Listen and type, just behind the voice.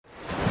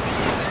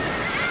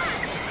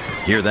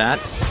Hear that?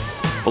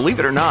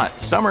 Believe it or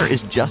not, summer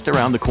is just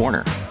around the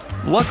corner.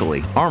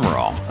 Luckily, Armor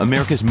All,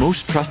 America's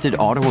most trusted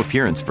auto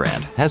appearance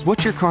brand, has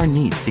what your car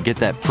needs to get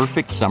that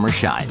perfect summer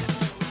shine.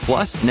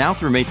 Plus, now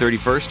through May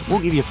 31st, we'll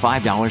give you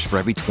 $5 for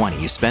every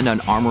 $20 you spend on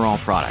Armor All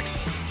products.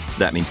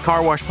 That means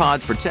car wash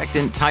pods,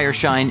 protectant, tire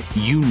shine,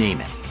 you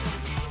name it.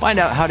 Find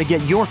out how to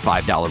get your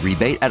 $5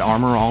 rebate at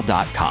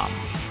armorall.com.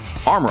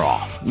 Armor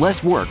All,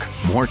 less work,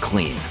 more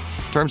clean.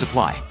 Terms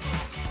apply.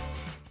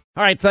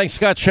 All right, thanks,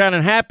 Scott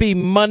Shannon. Happy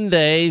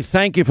Monday.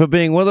 Thank you for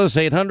being with us.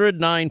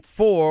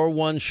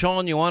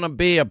 800-941-SEAN. You want to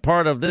be a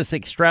part of this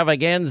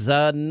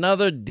extravaganza.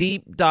 Another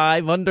deep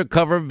dive,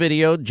 undercover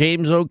video.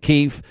 James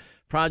O'Keefe,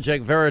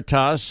 Project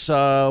Veritas.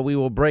 We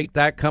will break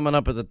that coming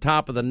up at the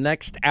top of the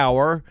next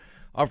hour.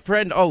 Our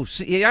friend,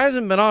 he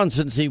hasn't been on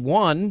since he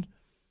won.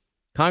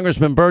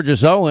 Congressman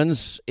Burgess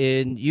Owens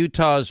in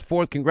Utah's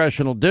 4th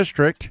Congressional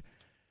District.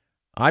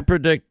 I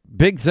predict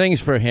big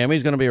things for him.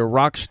 He's going to be a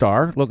rock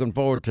star. Looking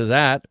forward to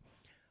that.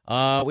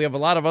 We have a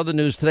lot of other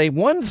news today.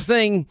 One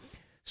thing,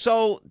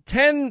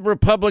 10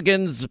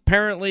 Republicans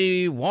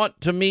apparently want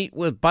to meet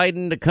with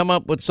Biden to come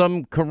up with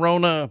some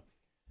corona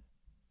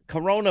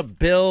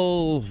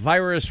bill,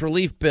 virus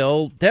relief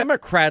bill.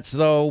 Democrats,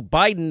 though,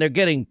 Biden, they're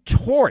getting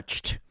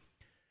torched.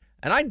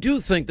 And I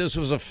do think this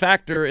was a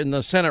factor in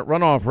the Senate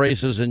runoff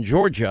races in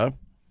Georgia,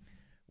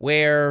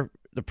 where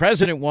the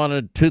president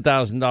wanted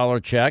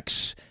 $2,000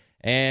 checks,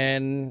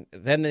 and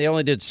then they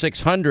only did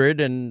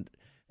 $600. And,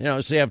 so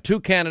you have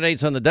two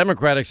candidates on the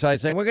Democratic side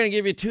saying, we're going to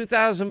give you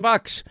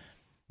 $2,000.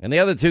 And the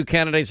other two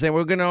candidates saying,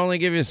 we're going to only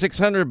give you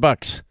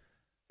 $600.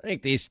 I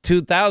think these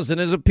 $2,000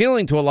 is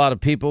appealing to a lot of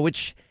people,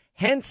 which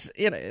hence,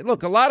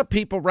 look, a lot of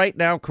people right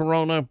now,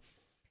 corona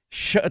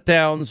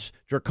shutdowns,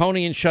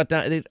 draconian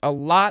shutdown. A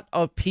lot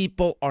of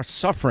people are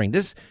suffering.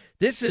 This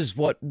is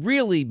what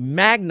really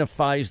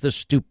magnifies the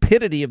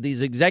stupidity of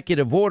these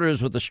executive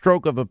orders with the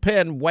stroke of a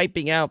pen,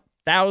 wiping out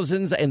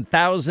thousands and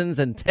thousands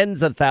and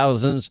tens of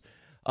thousands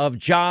of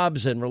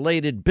jobs and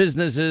related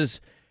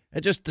businesses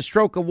at just the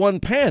stroke of one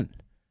pen.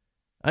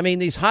 I mean,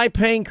 these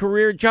high-paying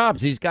career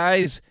jobs, these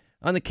guys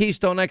on the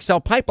Keystone XL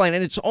pipeline,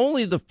 and it's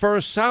only the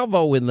first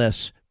salvo in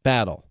this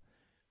battle.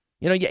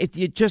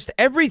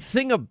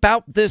 Everything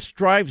about this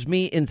drives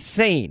me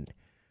insane.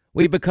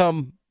 We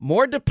become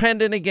more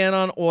dependent again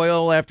on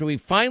oil after we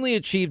finally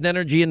achieved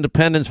energy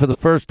independence for the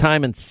first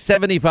time in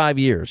 75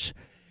 years.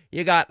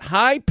 You got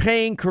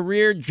high-paying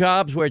career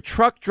jobs where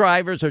truck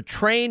drivers are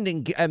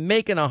trained and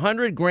making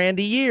 $100,000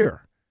 a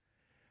year.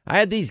 I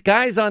had these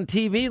guys on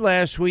TV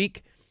last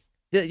week.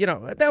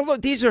 Now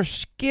look, these are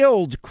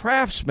skilled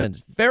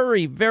craftsmen,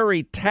 very,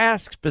 very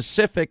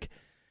task-specific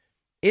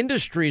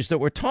industries that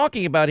we're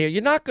talking about here.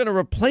 You're not going to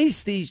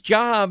replace these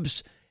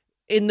jobs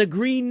in the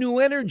green new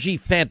energy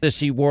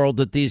fantasy world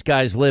that these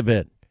guys live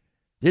in.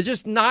 They're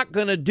just not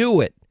going to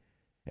do it.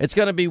 It's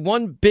going to be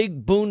one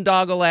big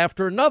boondoggle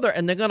after another,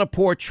 and they're going to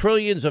pour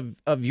trillions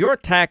of your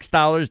tax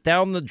dollars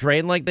down the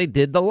drain like they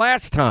did the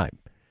last time.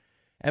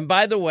 And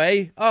by the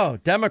way,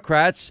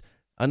 Democrats,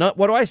 what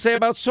do I say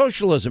about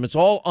socialism? It's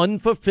all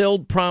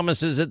unfulfilled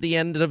promises at the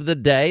end of the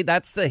day.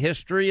 That's the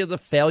history of the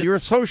failure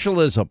of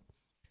socialism.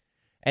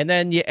 And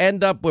then you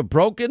end up with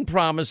broken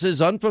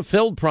promises,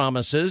 unfulfilled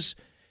promises,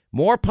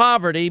 more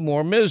poverty,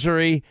 more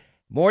misery,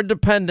 more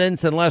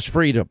dependence, and less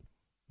freedom.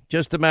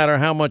 Just a matter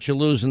how much you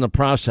lose in the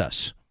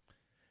process.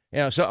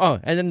 And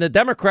then the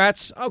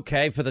Democrats,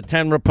 for the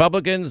 10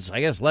 Republicans, I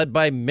guess led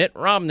by Mitt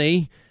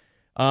Romney,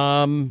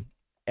 out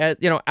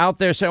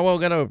there saying, well,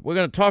 we're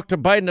gonna talk to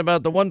Biden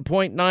about the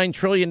 $1.9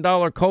 trillion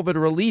COVID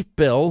relief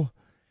bill.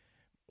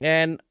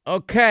 And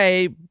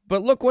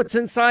but look what's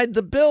inside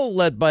the bill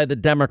led by the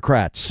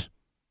Democrats.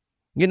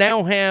 You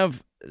now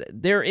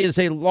there is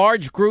a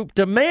large group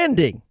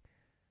demanding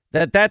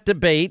that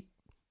debate,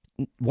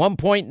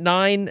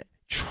 1.9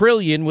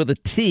 trillion with a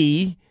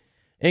T,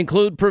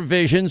 include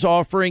provisions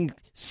offering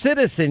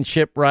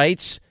citizenship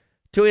rights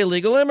to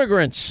illegal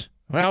immigrants.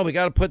 Well, we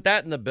got to put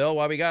that in the bill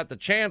while we got the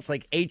chance,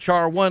 like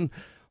H.R. 1.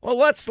 Well,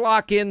 let's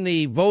lock in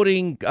the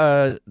voting,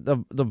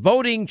 the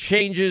voting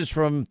changes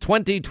from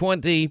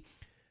 2020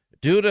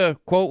 due to,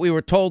 quote, we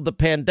were told the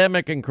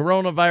pandemic and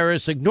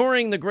coronavirus,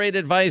 ignoring the great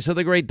advice of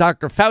the great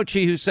Dr.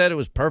 Fauci, who said it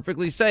was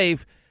perfectly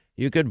safe.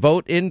 You could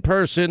vote in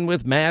person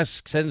with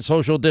masks and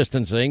social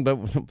distancing, but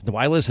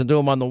why listen to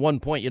him on the one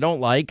point you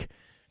don't like?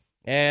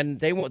 And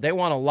they want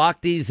to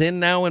lock these in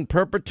now in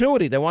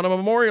perpetuity. They want to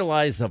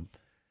memorialize them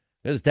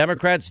because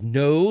Democrats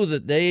know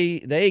that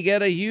they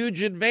get a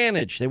huge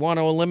advantage. They want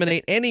to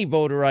eliminate any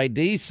voter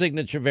ID,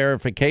 signature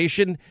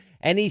verification,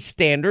 any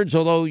standards,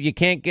 although you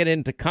can't get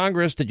into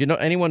Congress. Did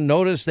anyone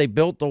notice they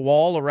built the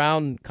wall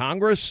around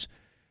Congress?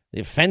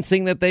 The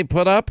fencing that they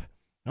put up?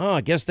 Oh,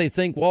 I guess they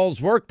think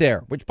walls work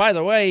there, which, by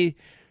the way,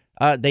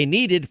 they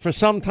needed for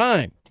some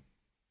time.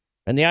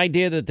 And the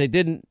idea that they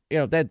didn't,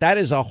 that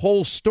is a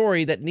whole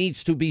story that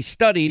needs to be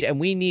studied, and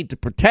we need to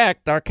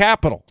protect our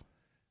Capitol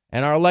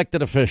and our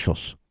elected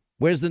officials.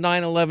 Where's the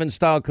 9/11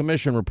 style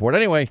commission report?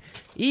 Anyway,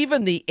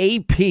 even the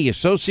AP,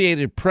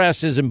 Associated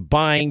Press, isn't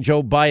buying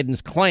Joe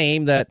Biden's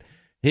claim that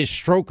his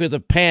stroke of the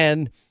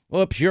pen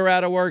Whoops, you're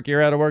out of work,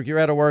 you're out of work, you're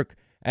out of work,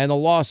 and the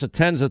loss of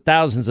tens of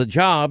thousands of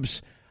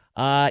jobs.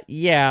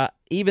 Yeah,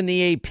 even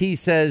the AP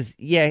says,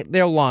 yeah,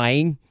 they're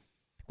lying.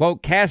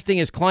 Quote, casting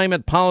his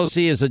climate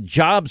policy as a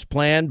jobs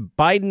plan,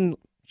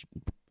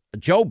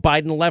 Joe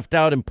Biden left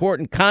out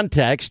important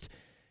context,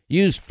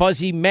 used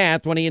fuzzy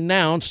math when he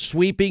announced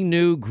sweeping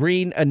new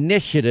green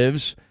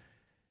initiatives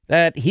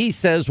that he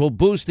says will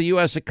boost the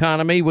U.S.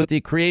 economy with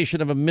the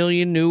creation of 1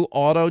 million new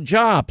auto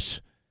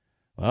jobs.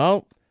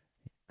 Well,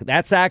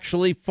 that's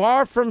actually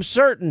far from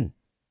certain,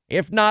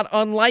 if not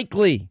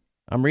unlikely.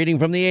 I'm reading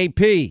from the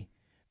AP.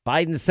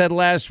 Biden said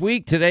last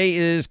week today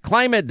is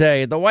Climate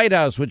Day at the White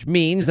House, which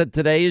means that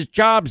today is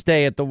Jobs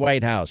Day at the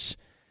White House.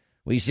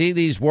 We see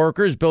these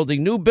workers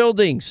building new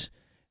buildings.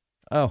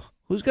 Oh,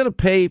 who's going to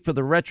pay for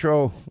the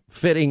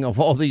retrofitting of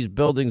all these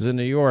buildings in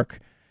New York?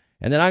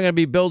 And then I'm going to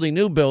be building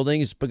new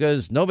buildings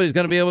because nobody's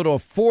going to be able to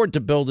afford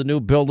to build a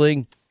new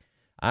building.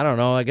 I don't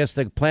know. I guess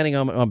they're planning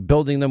on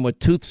building them with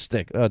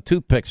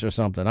toothpicks or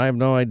something. I have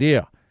no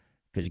idea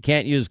because you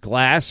can't use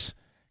glass,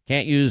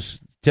 can't use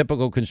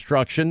typical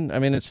construction. I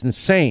mean, it's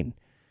insane.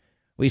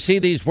 We see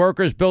these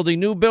workers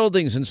building new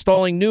buildings,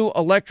 installing new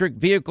electric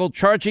vehicle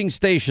charging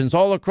stations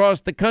all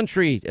across the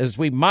country as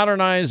we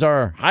modernize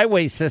our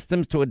highway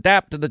systems to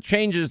adapt to the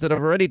changes that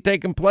have already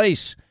taken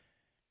place.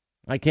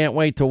 I can't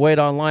wait to wait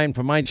online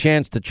for my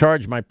chance to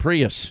charge my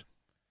Prius.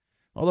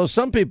 Although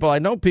some people, I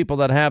know people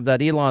that have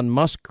that Elon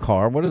Musk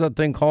car. What is that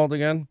thing called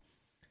again?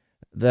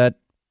 The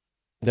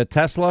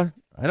Tesla.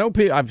 I know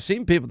people. I've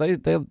seen people.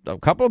 A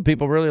couple of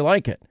people really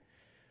like it.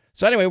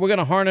 So anyway, we're going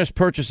to harness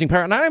purchasing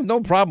power. And I have no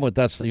problem with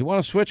that. So you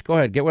want to switch? Go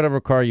ahead. Get whatever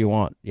car you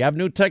want. You have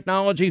new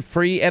technology,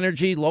 free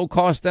energy,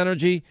 low-cost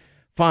energy.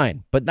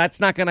 Fine. But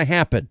that's not going to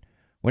happen.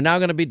 We're now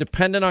going to be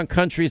dependent on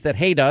countries that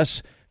hate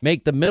us,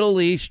 make the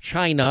Middle East,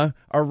 China,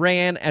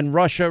 Iran, and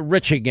Russia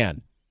rich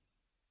again,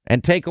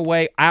 and take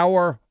away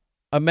our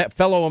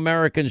fellow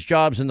Americans'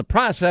 jobs in the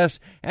process,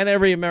 and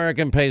every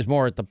American pays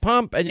more at the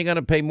pump, and you're going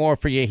to pay more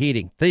for your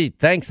heating.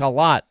 Thanks a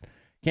lot.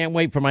 Can't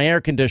wait for my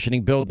air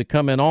conditioning bill to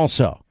come in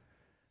also.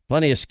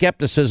 Plenty of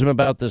skepticism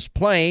about this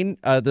claim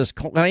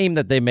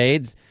that they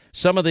made.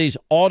 Some of these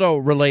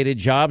auto-related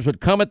jobs would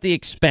come at the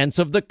expense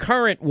of the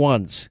current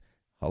ones.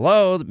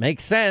 Hello, that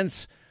makes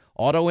sense.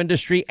 Auto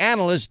industry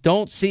analysts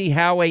don't see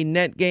how a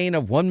net gain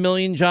of 1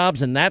 million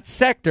jobs in that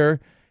sector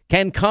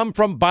can come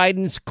from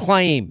Biden's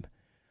claim.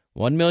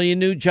 1 million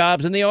new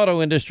jobs in the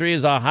auto industry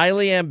is a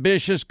highly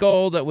ambitious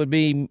goal that would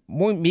mean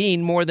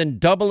more than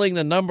doubling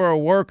the number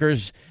of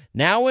workers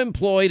now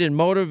employed in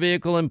motor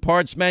vehicle and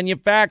parts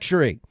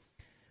manufacturing.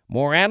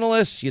 More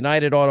analysts,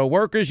 United Auto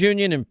Workers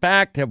Union, in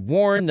fact, have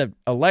warned that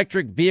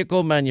electric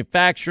vehicle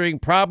manufacturing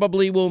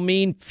probably will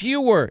mean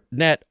fewer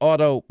net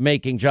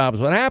auto-making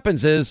jobs. What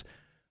happens is,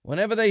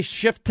 whenever they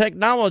shift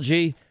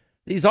technology,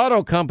 these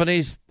auto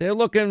companies, they're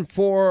looking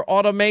for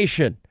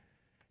automation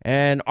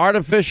and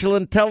artificial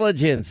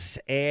intelligence,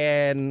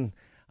 and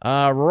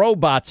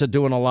robots are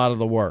doing a lot of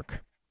the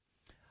work.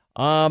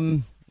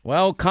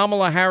 Well,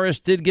 Kamala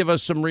Harris did give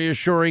us some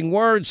reassuring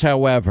words,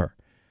 however,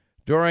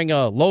 during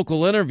a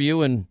local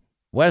interview in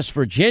West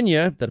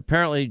Virginia that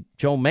apparently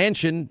Joe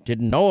Manchin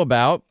didn't know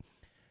about.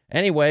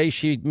 Anyway,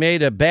 she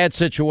made a bad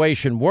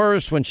situation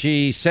worse when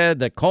she said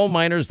that coal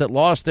miners that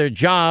lost their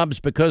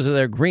jobs because of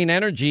their green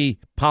energy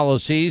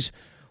policies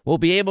will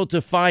be able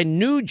to find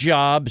new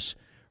jobs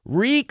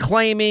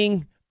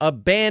reclaiming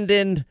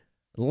abandoned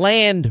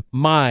land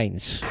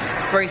mines.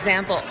 For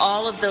example,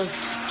 all of those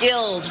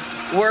skilled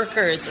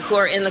workers who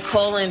are in the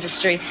coal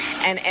industry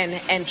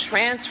and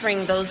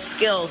transferring those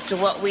skills to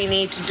what we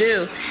need to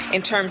do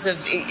in terms of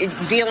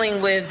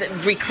dealing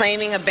with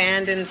reclaiming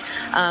abandoned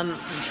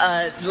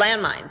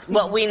landmines,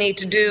 what we need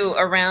to do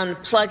around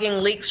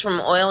plugging leaks from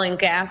oil and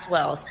gas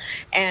wells,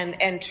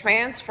 and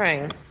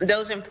transferring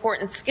those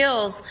important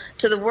skills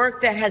to the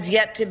work that has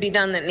yet to be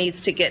done that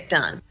needs to get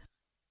done.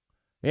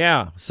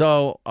 Yeah,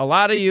 so a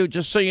lot of you,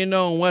 just so you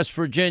know, in West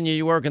Virginia,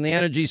 you work in the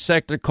energy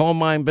sector, coal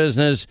mine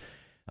business.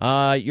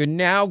 You're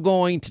now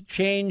going to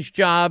change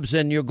jobs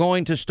and you're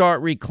going to start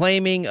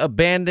reclaiming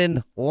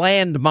abandoned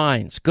land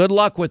mines. Good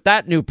luck with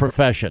that new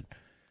profession.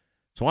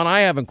 It's one I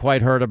haven't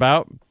quite heard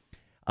about.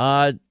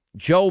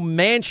 Joe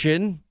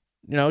Manchin,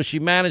 she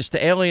managed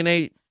to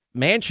alienate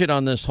Manchin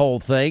on this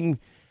whole thing.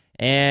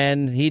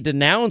 And he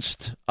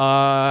denounced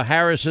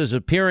Harris's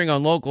appearing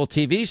on local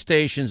TV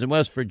stations in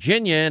West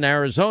Virginia and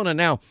Arizona.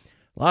 Now,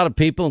 a lot of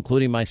people,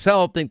 including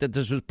myself, think that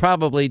this was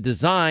probably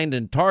designed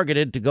and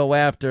targeted to go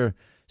after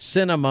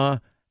Sinema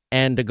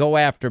and to go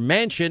after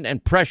Manchin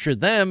and pressure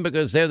them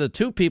because they're the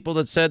two people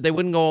that said they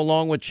wouldn't go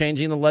along with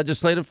changing the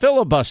legislative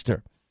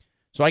filibuster.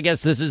 So I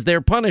guess this is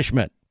their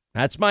punishment.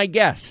 That's my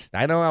guess.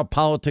 I know how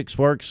politics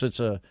works. It's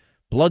a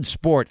blood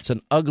sport. It's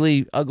an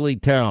ugly, ugly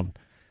town.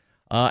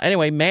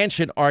 Anyway,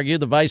 Manchin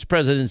argued the vice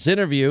president's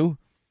interview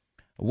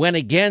went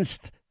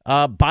against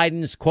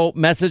Biden's, quote,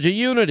 message of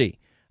unity.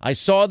 I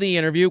saw the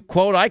interview,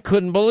 quote, I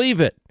couldn't believe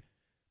it.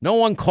 No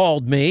one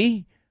called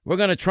me. We're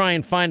going to try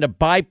and find a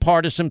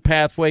bipartisan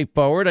pathway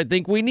forward. I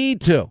think we need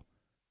to.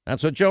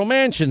 That's what Joe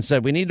Manchin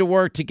said. We need to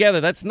work together.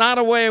 That's not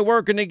a way of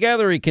working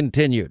together, he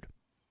continued.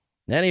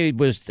 Then he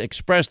was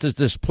expressed his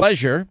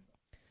displeasure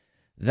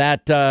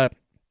that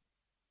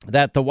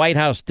the White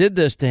House did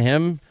this to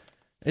him.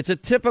 It's a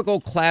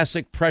typical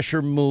classic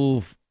pressure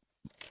move.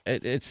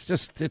 It's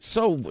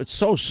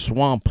so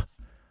swamp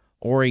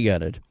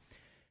oriented.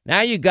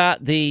 Now you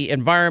got the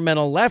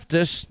environmental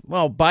leftists.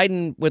 Well,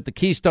 Biden with the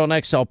Keystone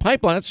XL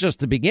pipeline, that's just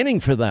the beginning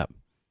for them.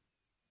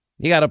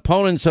 You got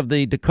opponents of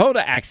the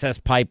Dakota Access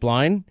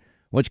Pipeline,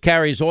 which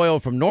carries oil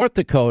from North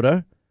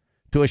Dakota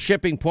to a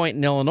shipping point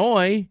in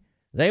Illinois.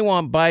 They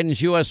want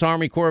Biden's U.S.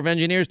 Army Corps of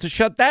Engineers to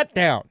shut that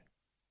down.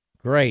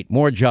 Great.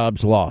 More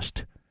jobs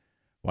lost.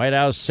 White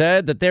House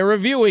said that they're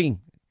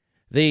reviewing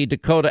the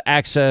Dakota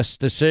Access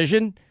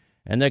decision,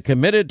 and they're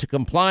committed to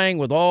complying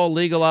with all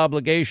legal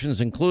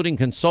obligations, including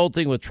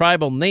consulting with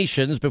tribal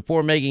nations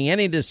before making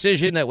any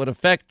decision that would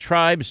affect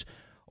tribes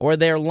or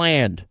their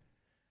land.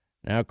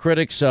 Now,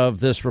 critics of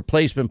this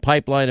replacement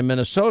pipeline in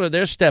Minnesota,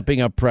 they're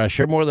stepping up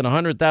pressure. More than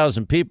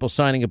 100,000 people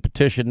signing a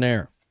petition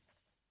there.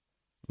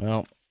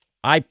 Well,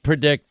 I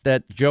predict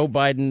that Joe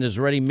Biden has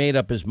already made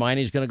up his mind.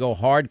 He's going to go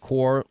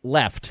hardcore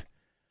left.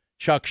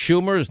 Chuck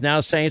Schumer is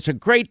now saying it's a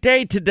great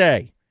day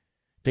today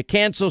to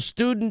cancel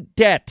student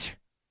debt.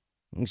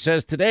 He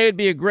says today would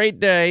be a great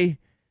day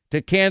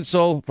to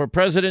cancel for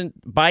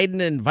President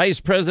Biden and Vice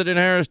President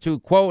Harris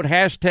to, quote,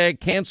 hashtag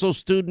cancel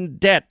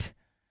student debt.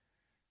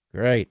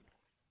 Great.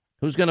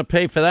 Who's going to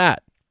pay for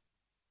that?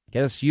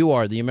 Guess you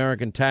are, the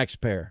American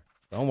taxpayer.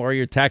 Don't worry,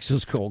 your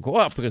taxes will go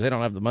up because they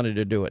don't have the money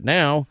to do it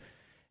now.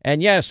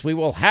 And yes, we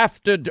will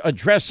have to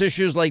address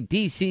issues like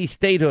D.C.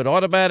 statehood,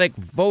 automatic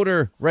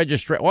voter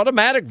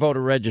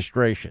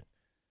registration.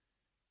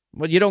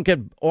 Well, you don't get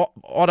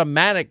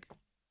automatic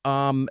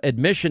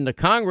admission to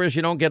Congress.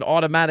 You don't get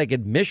automatic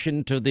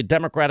admission to the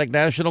Democratic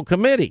National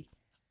Committee.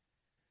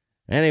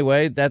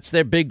 Anyway, that's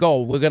their big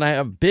goal. We're going to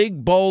have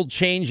big, bold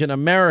change in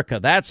America.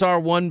 That's our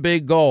one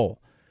big goal.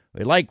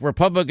 We'd like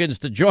Republicans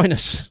to join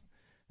us.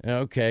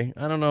 Okay,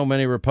 I don't know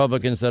many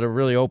Republicans that are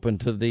really open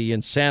to the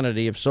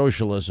insanity of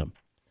socialism.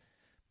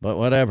 But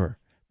whatever.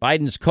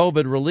 Biden's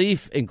COVID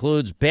relief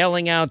includes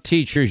bailing out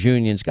teachers'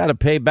 unions. Got to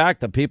pay back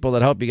the people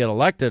that help you get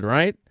elected,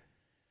 right?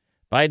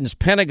 Biden's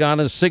Pentagon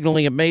is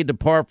signaling it may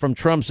depart from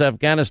Trump's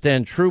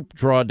Afghanistan troop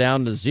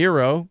drawdown to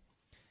zero.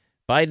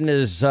 Biden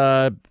is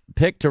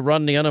picked to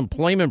run the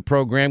unemployment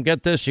program.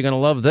 Get this, you're going to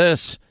love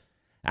this.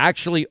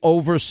 Actually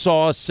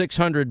oversaw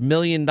 $600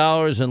 million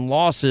in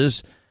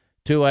losses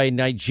to a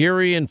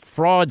Nigerian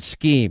fraud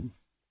scheme.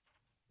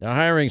 They're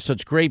hiring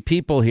such great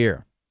people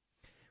here.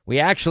 We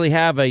actually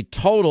have a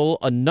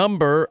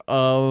number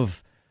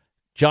of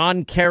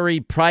John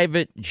Kerry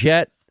private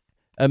jet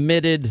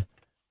emitted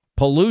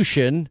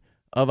pollution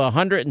of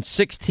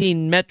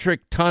 116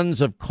 metric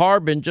tons of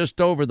carbon just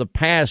over the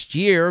past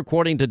year,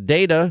 according to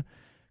data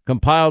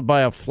compiled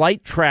by a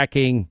flight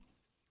tracking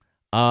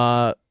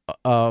firm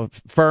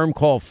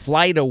called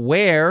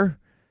FlightAware.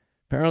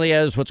 Apparently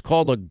has what's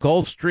called a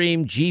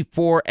Gulfstream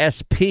G4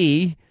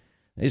 SP.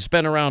 They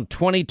spent around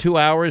 22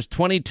 hours,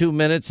 22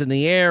 minutes in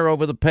the air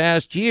over the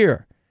past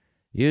year.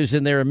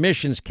 Using their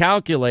emissions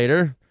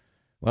calculator,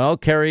 well,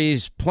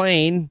 Kerry's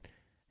plane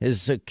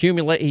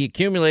he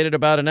accumulated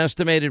about an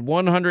estimated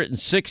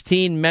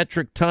 116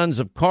 metric tons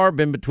of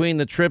carbon between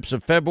the trips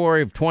of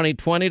February of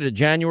 2020 to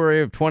January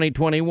of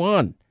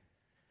 2021.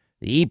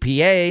 The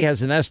EPA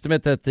has an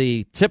estimate that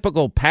the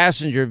typical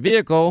passenger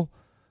vehicle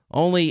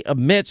only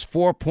emits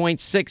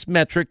 4.6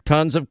 metric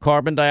tons of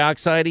carbon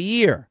dioxide a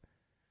year.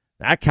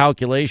 That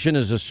calculation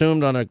is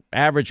assumed on an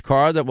average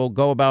car that will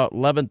go about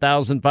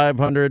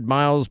 11,500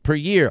 miles per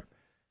year.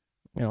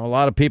 You know, a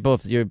lot of people,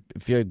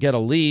 if you get a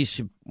lease,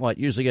 you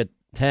usually get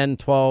 10,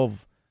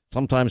 12,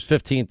 sometimes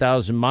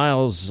 15,000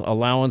 miles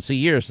allowance a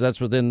year. So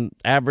that's within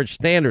average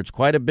standards.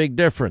 Quite a big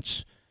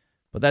difference.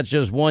 But that's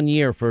just 1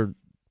 year for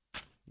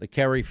the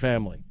Kerry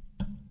family.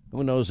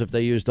 Who knows if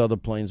they used other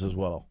planes as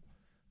well.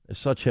 They're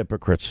such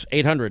hypocrites.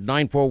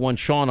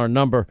 800-941-SEAN, our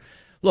number.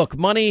 Look,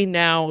 money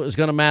now is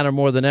going to matter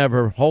more than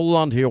ever. Hold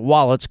on to your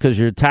wallets because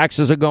your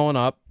taxes are going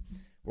up.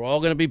 We're all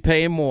going to be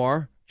paying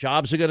more.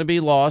 Jobs are going to be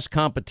lost.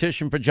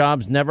 Competition for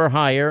jobs never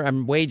higher,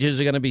 and wages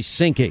are going to be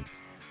sinking.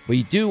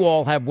 We do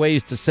all have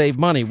ways to save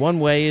money. One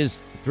way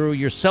is through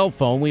your cell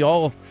phone. We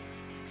all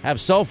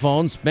have cell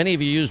phones. Many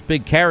of you use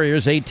big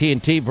carriers,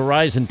 AT&T,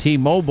 Verizon,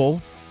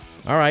 T-Mobile.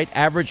 All right,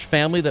 average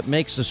family that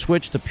makes the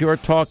switch to Pure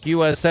Talk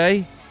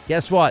USA.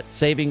 Guess what?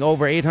 Saving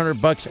over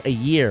 $800 a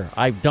year.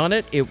 I've done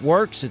it. It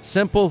works. It's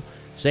simple.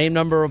 Same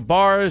number of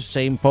bars,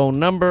 same phone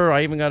number.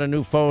 I even got a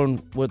new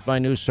phone with my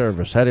new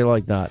service. How do you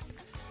like that?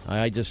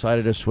 I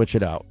decided to switch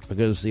it out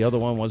because the other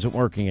one wasn't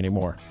working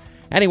anymore.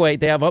 Anyway,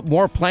 they have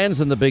more plans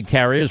than the big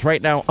carriers.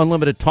 Right now,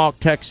 unlimited talk,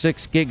 text,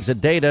 6 gigs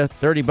of data,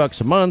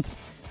 $30 a month.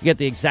 You get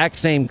the exact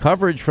same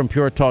coverage from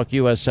Pure Talk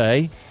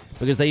USA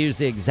because they use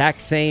the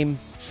exact same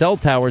cell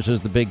towers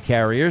as the big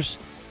carriers.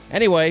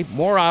 Anyway,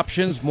 more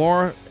options,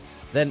 more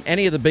than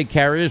any of the big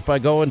carriers by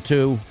going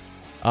to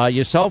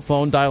your cell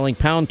phone, dialing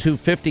pound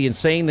 250 and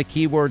saying the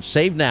keyword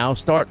save now.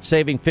 Start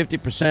saving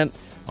 50%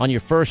 on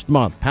your first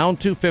month. Pound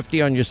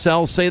 250 on your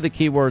cell. Say the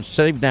keyword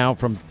SAVE NOW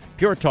from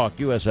Pure Talk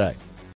USA.